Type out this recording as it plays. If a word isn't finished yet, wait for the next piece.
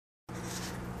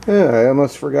Yeah, I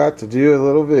almost forgot to do a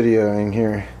little videoing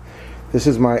here. This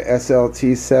is my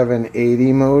SLT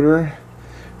 780 motor.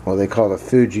 Well, they call it a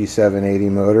Fuji 780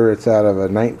 motor. It's out of a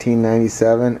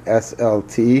 1997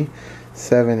 SLT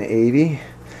 780.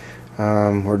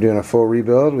 We're doing a full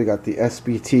rebuild. We got the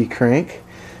SBT crank.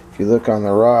 If you look on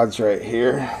the rods right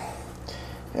here,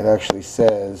 it actually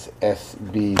says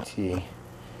SBT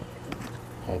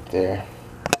right there.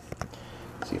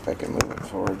 Let's see if I can move it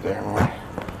forward there more.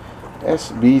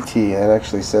 SBT, that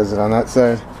actually says it on that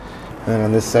side. And then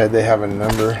on this side they have a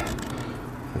number,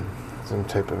 some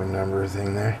type of a number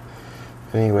thing there.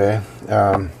 Anyway,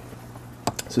 so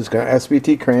it's got an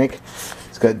SBT crank,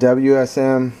 it's got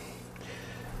WSM,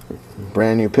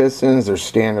 brand new pistons, they're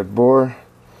standard bore,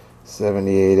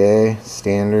 78A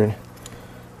standard,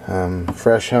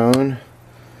 fresh hone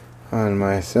on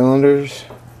my cylinders.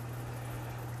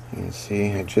 You can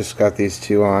see I just got these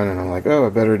two on and I'm like, oh, I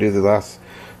better do the last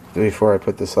before I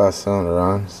put this last cylinder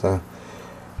on. So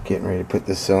getting ready to put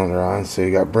this cylinder on. So you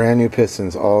got brand new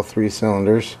pistons, all three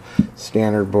cylinders,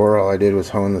 standard bore. All I did was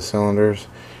hone the cylinders,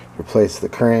 replace the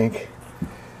crank.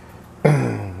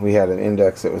 We had an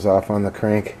index that was off on the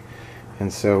crank,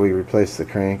 and so we replaced the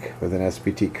crank with an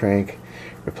SBT crank,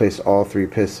 replaced all three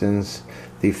pistons.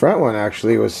 The front one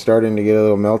actually was starting to get a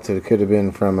little melted. It could have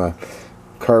been from a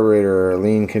carburetor or a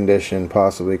lean condition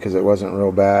possibly, because it wasn't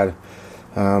real bad.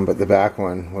 But the back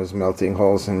one was melting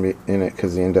holes in it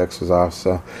because the index was off.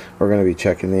 So we're going to be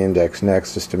checking the index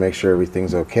next just to make sure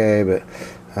everything's okay. But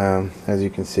as you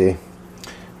can see,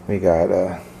 we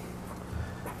got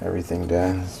everything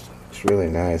done. It's really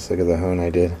nice. Look at the hone I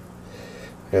did.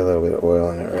 Got a little bit of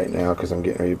oil in it right now because I'm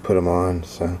getting ready to put them on.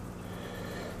 So,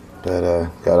 but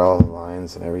got all the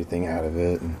lines and everything out of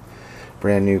it. And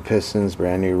brand new pistons,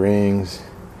 brand new rings.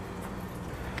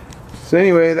 So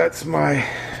anyway, that's my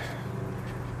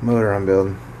motor I'm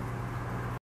building.